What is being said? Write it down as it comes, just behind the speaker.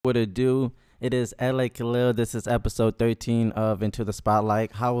What it do? It is LA Khalil. This is episode 13 of Into the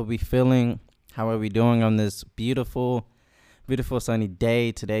Spotlight. How are we feeling? How are we doing on this beautiful, beautiful sunny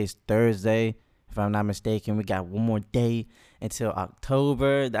day? Today's Thursday. If I'm not mistaken, we got one more day until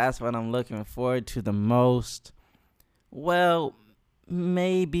October. That's what I'm looking forward to the most. Well,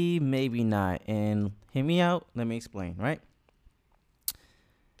 maybe, maybe not. And hear me out. Let me explain, right?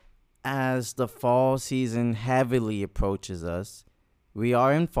 As the fall season heavily approaches us, we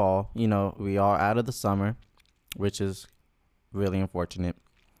are in fall. We are out of the summer, which is really unfortunate.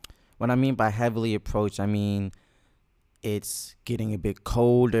 What I mean by heavily approach, I mean it's getting a bit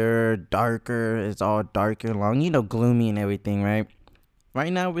colder, darker. It's all darker, long, gloomy and everything, right?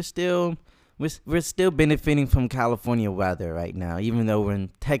 Right now, we're still benefiting from California weather right now, even though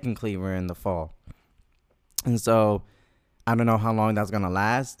technically we're in the fall. And so I don't know how long that's gonna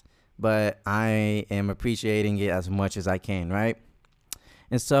last, but I am appreciating it as much as I can, right?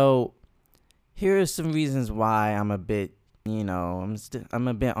 And so here are some reasons why I'm a bit, I'm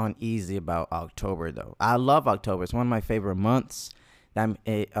a bit uneasy about October though. I love October. It's one of my favorite months. That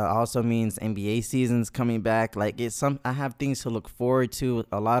it also means NBA season's coming back. Like I have things to look forward to.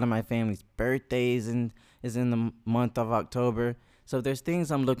 A lot of my family's birthdays is in the month of October. So there's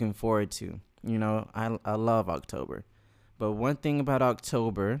things I'm looking forward to. I love October. But one thing about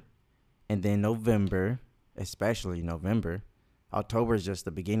October and then November, especially November, October is just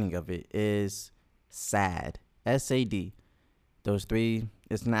the beginning of it, is SAD. SAD. Those three,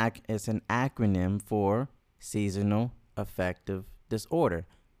 it's an acronym for seasonal affective disorder.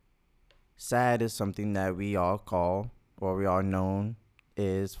 SAD is something that we all call, or we all known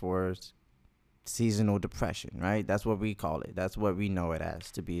is for seasonal depression, right? That's what we call it. That's what we know it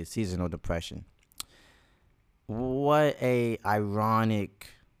as, to be a seasonal depression. What a ironic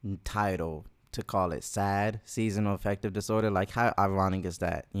title to call it, SAD, seasonal affective disorder. Like, how ironic is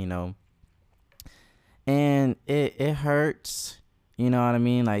that? And it hurts, you know what I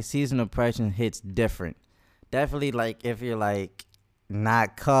mean? Like, seasonal depression hits different. Definitely, like, if you're like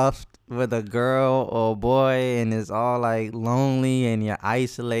not cuffed with a girl or boy and it's all like lonely and you're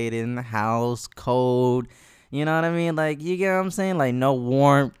isolated in the house, cold, you know what I mean? Like, you get what I'm saying? Like, no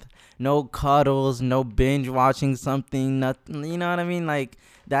warmth, no cuddles, no binge watching something, nothing, you know what I mean? Like,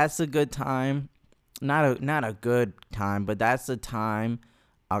 that's a good time. Not a good time, but that's a time,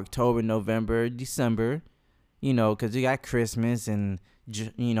 October, November, December, because you got Christmas and,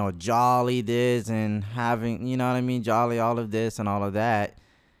 jolly this and having, you know what I mean, jolly all of this and all of that.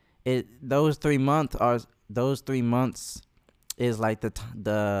 Those 3 months is like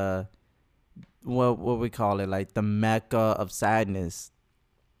the what we call it, like the mecca of sadness,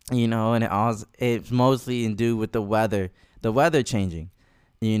 and it's mostly in due with the weather changing,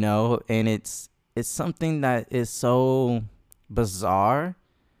 and it's something that is so bizarre.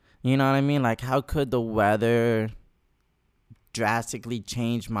 You know what I mean? Like, how could the weather drastically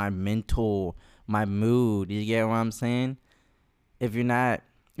change my mood? You get what I'm saying? If you're not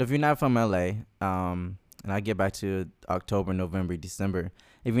from LA, and I get back to October, November, December.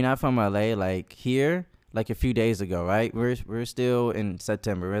 If you're not from LA, like here, like a few days ago, right? We're still in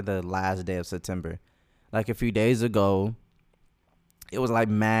September. We're the last day of September. Like a few days ago, it was like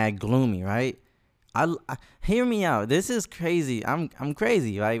mad gloomy, right? Hear me out. This is crazy. I'm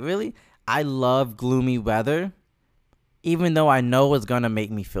crazy. Like, really, I love gloomy weather, even though I know it's gonna make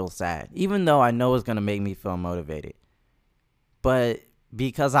me feel sad. Even though I know it's gonna make me feel motivated. But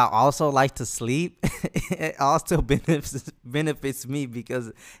because I also like to sleep, it also benefits me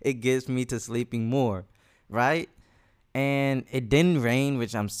because it gets me to sleeping more, right? And it didn't rain,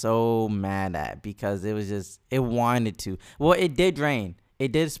 which I'm so mad at because it wanted to. Well, it did rain.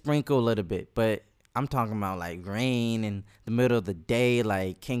 It did sprinkle a little bit, but I'm talking about like rain in the middle of the day,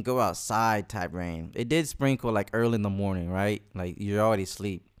 like can't go outside type rain. It did sprinkle like early in the morning, right? Like you're already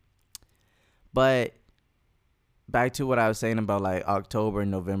asleep. But back to what I was saying about like October,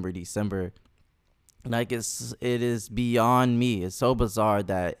 November, December, like it is beyond me. It's so bizarre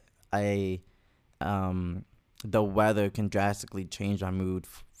that I the weather can drastically change my mood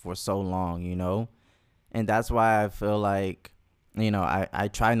for so long. And that's why I feel like, I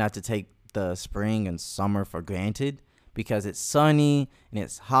try not to take the spring and summer for granted because it's sunny and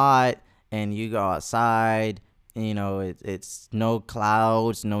it's hot and you go outside, it's no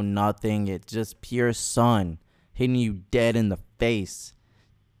clouds, no nothing. It's just pure sun hitting you dead in the face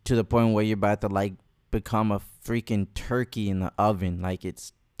to the point where you're about to like become a freaking turkey in the oven. Like,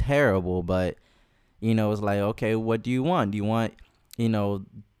 it's terrible, but it's like, okay, what do you want? Do you want,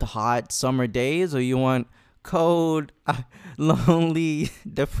 the hot summer days, or you want cold, lonely,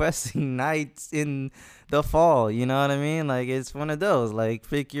 depressing nights in the fall. You know what I mean? Like, it's one of those. Like,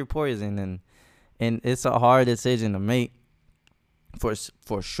 pick your poison, and it's a hard decision to make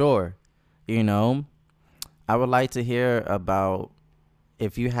for sure. You know, I would like to hear about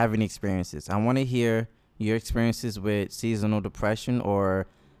if you have any experiences. I want to hear your experiences with seasonal depression, or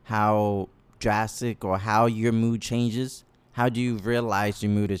how drastic or how your mood changes. How do you realize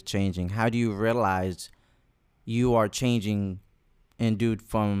your mood is changing? How do you realize you are changing and due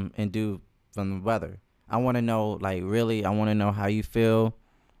from the weather? I want to know, like, really, I want to know how you feel.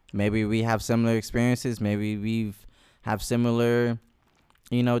 Maybe we have similar experiences. Maybe we've have similar,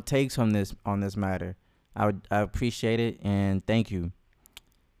 takes on this matter. I appreciate it, and thank you.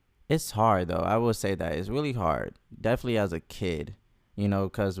 It's hard though. I will say that it's really hard. Definitely as a kid,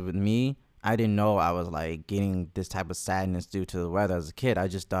 because with me, I didn't know I was like getting this type of sadness due to the weather as a kid. I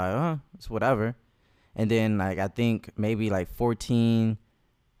just thought, it's whatever. And then, like, I think maybe like 14,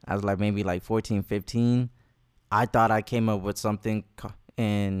 I was like maybe like 14, 15. I thought I came up with something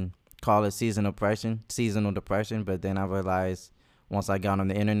and call it seasonal depression. But then I realized once I got on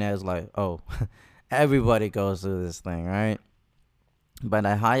the internet, it's like, oh, everybody goes through this thing, right? But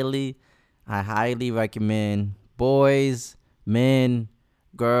I highly recommend, boys, men,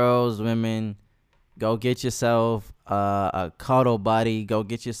 girls, women, go get yourself a cuddle buddy. Go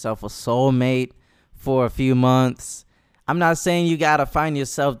get yourself a soulmate for a few months. I'm not saying you gotta find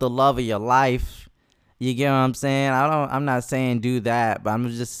yourself the love of your life. You get what I'm saying? I'm not saying do that, but I'm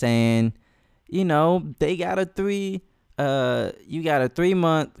just saying, they got you got a 3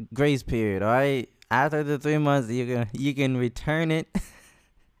 month grace period, all right? After the 3 months, you can return it.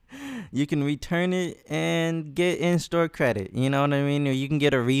 You can return it and get in-store credit. You know what I mean? Or you can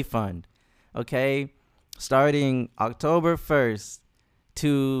get a refund. Okay? Starting October 1st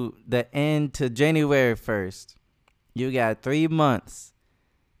to January 1st. You got 3 months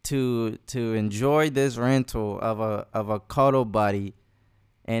to enjoy this rental of a cuddle buddy.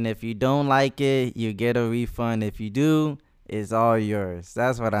 And if you don't like it, you get a refund. If you do, it's all yours.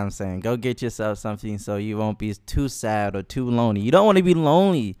 That's what I'm saying. Go get yourself something so you won't be too sad or too lonely. You don't want to be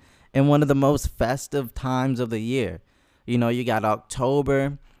lonely in one of the most festive times of the year. You got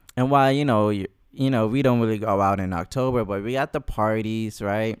October, and while we don't really go out in October, but we got the parties,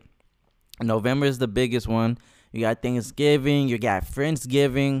 right? November is the biggest one. You got Thanksgiving, you got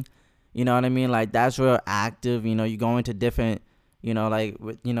Friendsgiving. You know what I mean? Like, that's real active. You go into different, like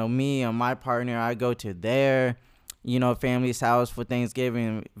with me and my partner, I go to their family's house for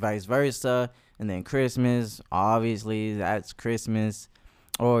Thanksgiving, vice versa. And then Christmas, obviously, that's Christmas.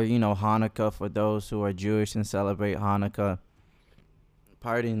 Or, Hanukkah for those who are Jewish and celebrate Hanukkah.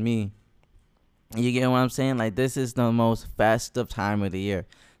 Pardon me. You get what I'm saying? Like, this is the most festive time of the year.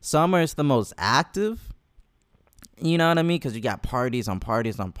 Summer is the most active. You know what I mean? Because you got parties on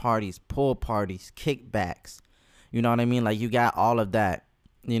parties on parties, pool parties, kickbacks. You know what I mean? Like, you got all of that,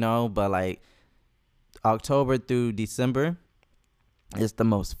 but like October through December is the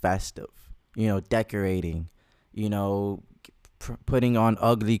most festive. Decorating, putting on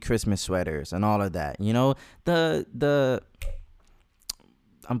ugly Christmas sweaters and all of that. The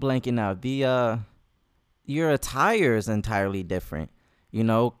I'm blanking out. Your attire is entirely different.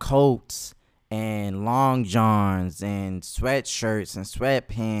 Coats and long johns and sweatshirts and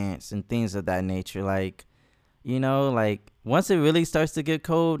sweatpants and things of that nature. Like, like once it really starts to get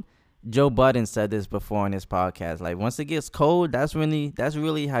cold, Joe Budden said this before on his podcast. Like, once it gets cold, that's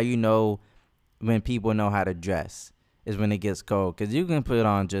really how you know when people know how to dress, is when it gets cold. Because you can put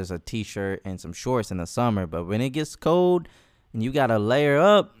on just a t-shirt and some shorts in the summer, but when it gets cold and you got to layer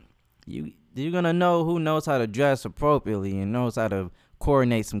up, you're going to know who knows how to dress appropriately and knows how to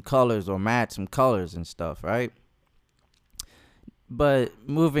coordinate some colors or match some colors and stuff, right? But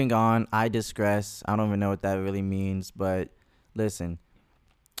moving on, I digress. I don't even know what that really means, but listen,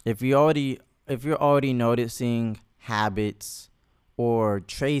 if you're already noticing habits or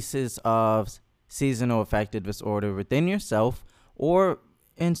traces of seasonal affective disorder within yourself or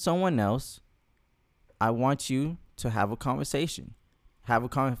in someone else, I want you to have a conversation. Have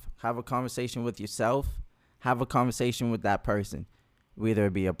a conversation with yourself. Have a conversation with that person, whether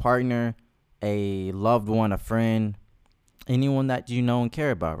it be a partner, a loved one, a friend, anyone that you know and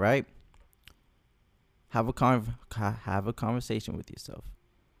care about, right? Have a conversation with yourself.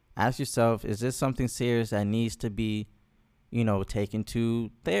 Ask yourself, is this something serious that needs to be, taken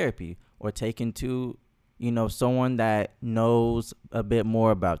to therapy or taken to, someone that knows a bit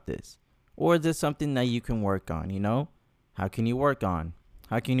more about this? Or is this something that you can work on, How can you work on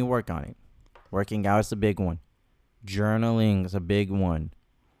it? Working out is a big one. Journaling is a big one.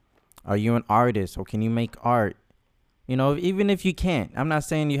 Are you an artist, or can you make art? You know, even if you can't, I'm not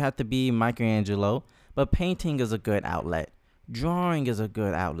saying you have to be Michelangelo, but painting is a good outlet. Drawing is a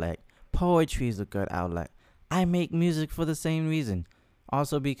good outlet. Poetry is a good outlet. I make music for the same reason.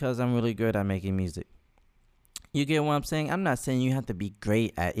 Also because I'm really good at making music. You get what I'm saying? I'm not saying you have to be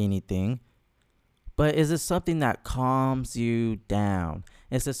great at anything, but is it something that calms you down?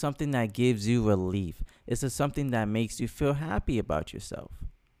 Is it something that gives you relief? Is it something that makes you feel happy about yourself?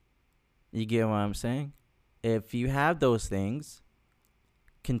 You get what I'm saying? If you have those things,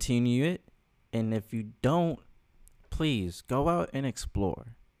 continue it. And if you don't, please go out and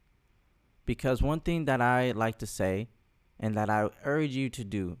explore. Because one thing that I like to say and that I urge you to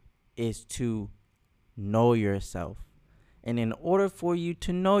do is to know yourself. And in order for you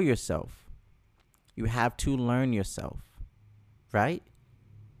to know yourself, you have to learn yourself, right?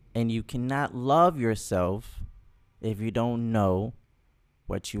 And you cannot love yourself if you don't know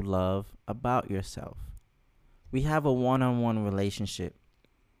what you love about yourself. We have a one-on-one relationship.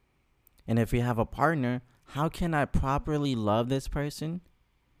 And if you have a partner, how can I properly love this person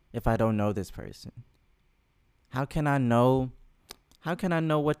if I don't know this person? How can I know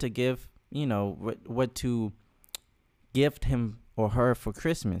what to give, what to gift him or her for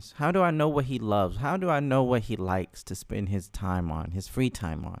Christmas? How do I know what he loves? How do I know what he likes to spend his time on, his free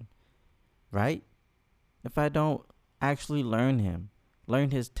time on? Right? If I don't actually learn him,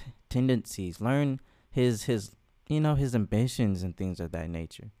 learn his tendencies, learn his ambitions and things of that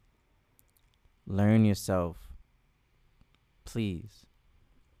nature. Learn yourself. Please.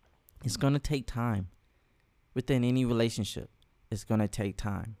 It's going to take time. Within any relationship, it's going to take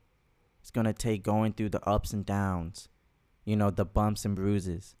time. It's going to take going through the ups and downs, the bumps and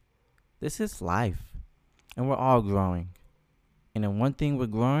bruises. This is life. And we're all growing. And in one thing we're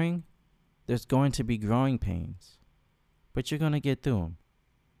growing, there's going to be growing pains. But you're going to get through them.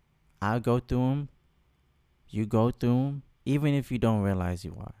 I'll go through them. You go through them, even if you don't realize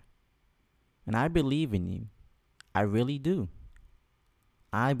you are. And I believe in you. I really do.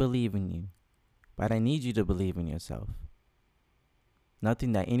 I believe in you. But I need you to believe in yourself.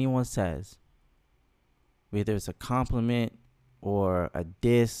 Nothing that anyone says, whether it's a compliment or a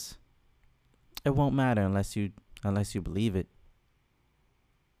diss, it won't matter unless you believe it.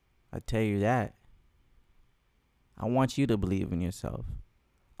 I tell you that. I want you to believe in yourself.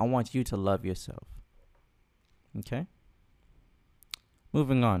 I want you to love yourself. Okay?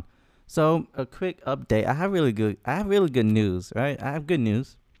 Moving on. So, a quick update. I have really good news, right? I have good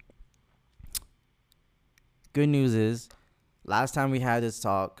news. Good news is, last time we had this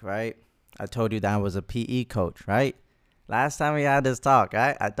talk, right? I told you that I was a PE coach, right? Last time we had this talk,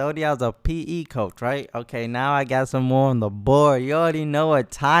 right? I told you I was a PE coach, right? Okay, now I got some more on the board. You already know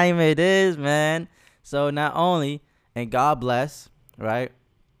what time it is, man. So not only, and God bless, right?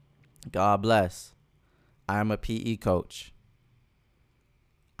 God bless. I'm a PE coach.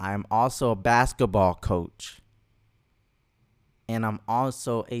 I'm also a basketball coach. And I'm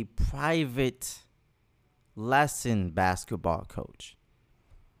also a private lesson basketball coach.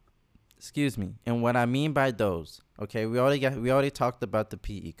 Excuse me. And what I mean by those, okay, we already talked about the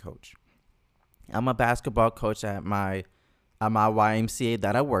PE coach. I'm a basketball coach at my YMCA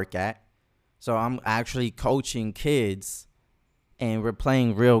that I work at. So I'm actually coaching kids and we're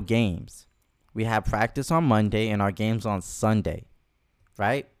playing real games. We have practice on Monday and our games on Sunday,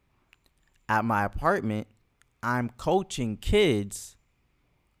 right? At my apartment, I'm coaching kids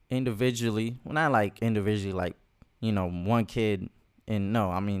individually. Well, not like individually, like, one kid. And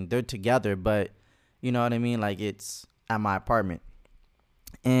no, I mean, they're together, but you know what I mean? Like, it's at my apartment.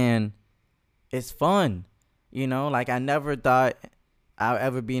 And it's fun, like I never thought I'd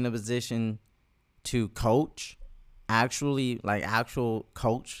ever be in a position to coach, actual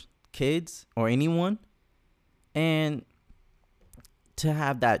coach kids or anyone. And to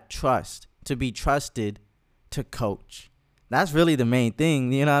have that trust, to be trusted to coach. That's really the main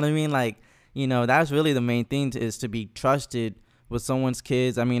thing, you know what I mean? Like, that's really the main thing is to be trusted with someone's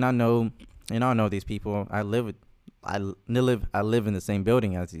kids. I mean, I know these people. I live in the same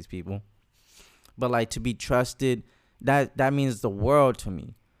building as these people. But like, to be trusted, that means the world to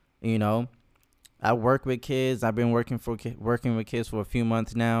me. I work with kids. I've been working with kids for a few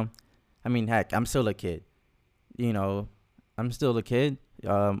months now. I mean, heck, I'm still a kid. I'm still a kid,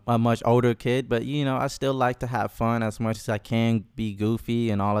 a much older kid, but I still like to have fun as much as I can, be goofy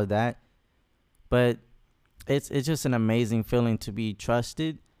and all of that. But it's just an amazing feeling to be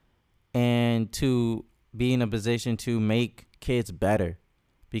trusted and to be in a position to make kids better,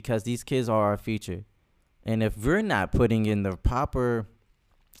 because these kids are our future. And if we're not putting in the proper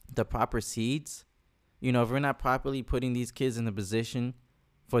seeds, if we're not properly putting these kids in the position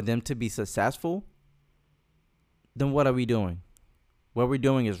for them to be successful, then what are we doing? What we're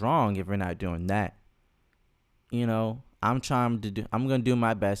doing is wrong if we're not doing that. I'm going to do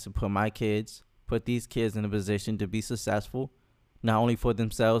my best to put these kids in a position to be successful, not only for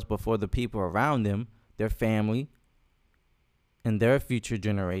themselves, but for the people around them, their family, and their future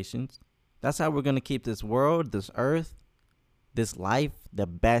generations. That's how we're going to keep this world, this earth, this life the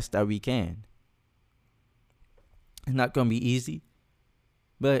best that we can. It's not going to be easy,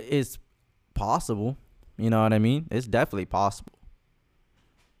 but it's possible. You know what I mean? It's definitely possible.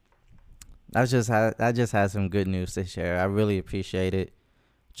 I just had some good news to share. I really appreciate it,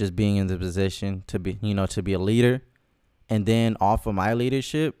 just being in the position to be a leader, and then off of my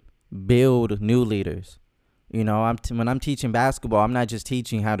leadership, build new leaders. When I'm teaching basketball, I'm not just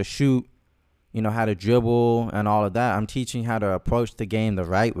teaching how to shoot, how to dribble and all of that. I'm teaching how to approach the game the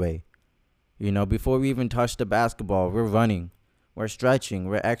right way. Before we even touch the basketball, we're running, we're stretching,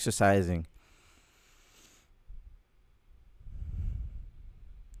 we're exercising,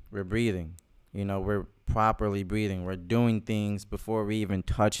 we're breathing. We're properly breathing. We're doing things before we even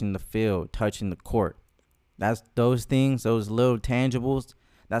touching the field, touching the court. That's those things, those little tangibles.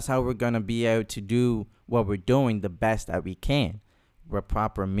 That's how we're going to be able to do what we're doing the best that we can. With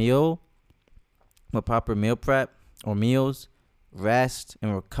proper meal prep or meals, rest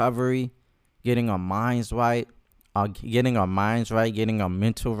and recovery, getting our minds right, getting our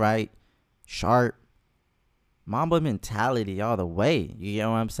mental right, sharp. Mamba mentality all the way. You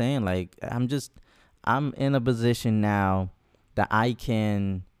know what I'm saying? Like, I'm in a position now that I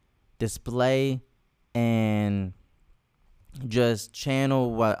can display and just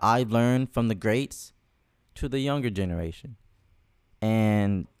channel what I learned from the greats to the younger generation.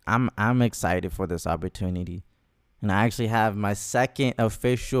 And I'm excited for this opportunity. And I actually have my second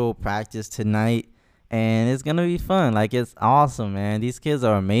official practice tonight, and it's going to be fun. Like, it's awesome, man. These kids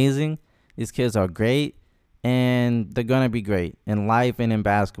are amazing. These kids are great. And they're going to be great in life and in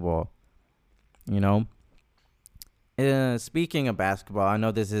basketball. Speaking of basketball, I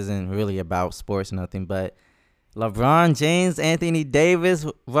know this isn't really about sports or nothing, but LeBron James, Anthony Davis,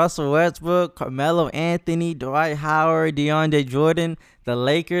 Russell Westbrook, Carmelo Anthony, Dwight Howard, DeAndre Jordan, the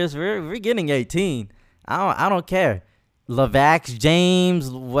Lakers, we're getting 18. I don't care. Levax James,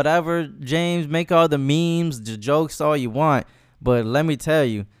 whatever James, make all the memes, the jokes, all you want. But let me tell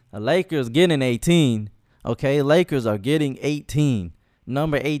you, the Lakers getting 18. Okay, Lakers are getting 18.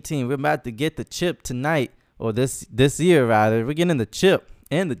 Number 18. We're about to get the chip tonight, or this year rather. We're getting the chip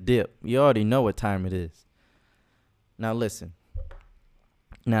and the dip. You already know what time it is. Now listen.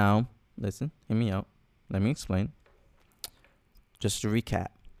 Hear me out. Let me explain. Just to recap.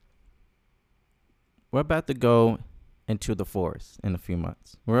 We're about to go into the forest in a few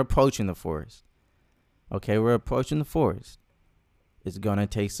months. We're approaching the forest. Okay, we're approaching the forest. It's going to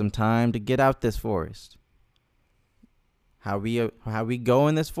take some time to get out this forest. How we go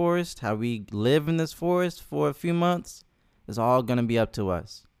in this forest, how we live in this forest for a few months is all going to be up to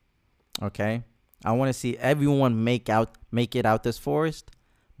us. Okay? I want to see everyone make it out this forest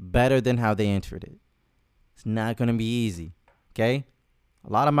better than how they entered it. It's not going to be easy. Okay?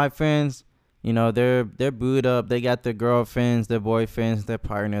 A lot of my friends, they're booed up. They got their girlfriends, their boyfriends, their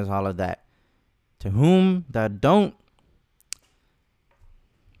partners, all of that. To whom that don't,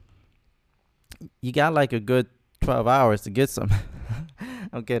 you got like a good 12 hours to get some.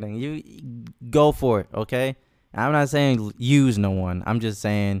 I'm kidding. You go for it, okay? I'm not saying use no one. I'm just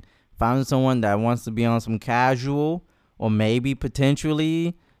saying find someone that wants to be on some casual or maybe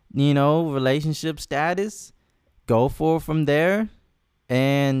potentially, relationship status. Go for it from there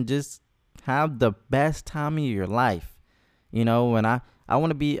and just have the best time of your life. When I want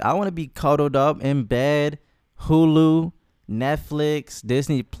to be cuddled up in bed, Hulu, Netflix,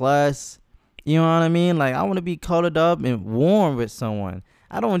 Disney Plus. You know what I mean? Like, I want to be cuddled up and warm with someone.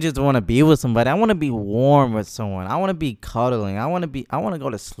 I don't just want to be with somebody. I want to be warm with someone. I want to be cuddling. I want to go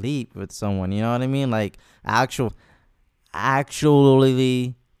to sleep with someone. You know what I mean? Like, actually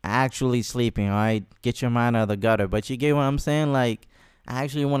sleeping. All right, get your mind out of the gutter. But you get what I'm saying? Like, I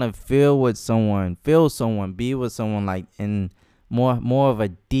actually want to feel someone, be with someone, like, in more of a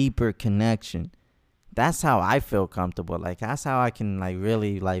deeper connection. That's how I feel comfortable. Like, that's how I can, like,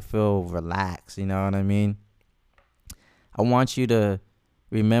 really, like, feel relaxed. You know what I mean? I want you to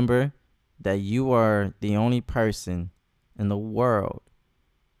remember that you are the only person in the world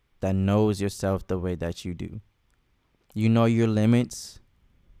that knows yourself the way that you do. You know your limits.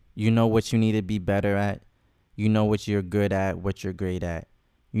 You know what you need to be better at. You know what you're good at, what you're great at.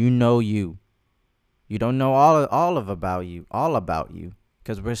 You know you. You don't know all about you,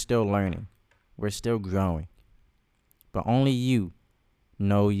 because we're still learning. We're still growing. But only you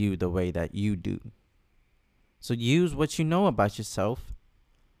know you the way that you do. So use what you know about yourself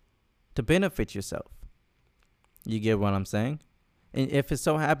to benefit yourself. You get what I'm saying? And if it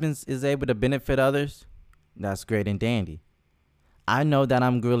so happens is able to benefit others, that's great and dandy. I know that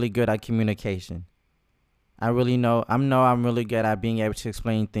I'm really good at communication. I know I'm really good at being able to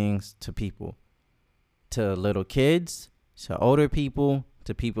explain things to people, to little kids, to older people,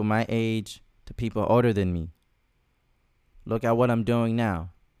 to people my age, to people older than me. Look at what I'm doing now.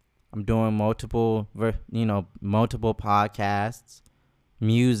 I'm doing multiple podcasts,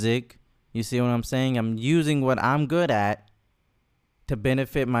 music. You see what I'm saying? I'm using what I'm good at to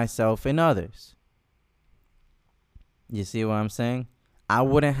benefit myself and others. You see what I'm saying? I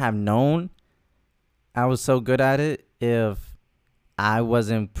wouldn't have known I was so good at it if I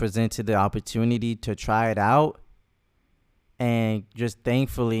wasn't presented the opportunity to try it out. And just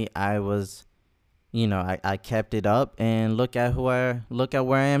thankfully I was, I kept it up, and look at where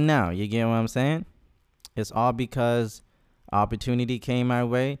I am now. You get what I'm saying? It's all because opportunity came my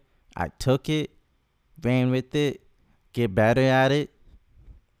way. I took it, ran with it, get better at it.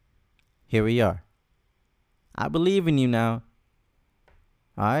 Here we are. I believe in you now.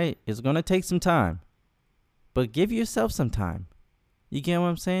 All right, it's going to take some time, but give yourself some time. You get what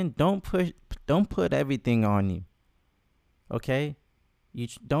I'm saying? Don't put everything on you. Okay? You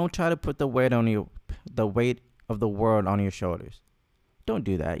don't try to put the weight of the world on your shoulders. Don't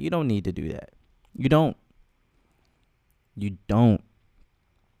do that. You don't need to do that. You don't.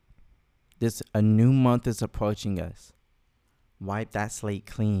 A new month is approaching us. Wipe that slate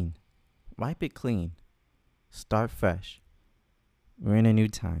clean. Wipe it clean. Start fresh. We're in a new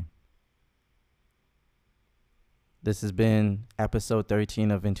time. This has been episode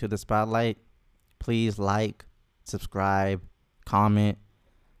 13 of Into the Spotlight. Please like, subscribe, comment.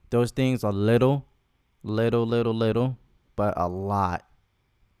 Those things are little, but a lot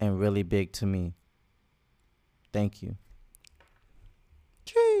and really big to me. Thank you.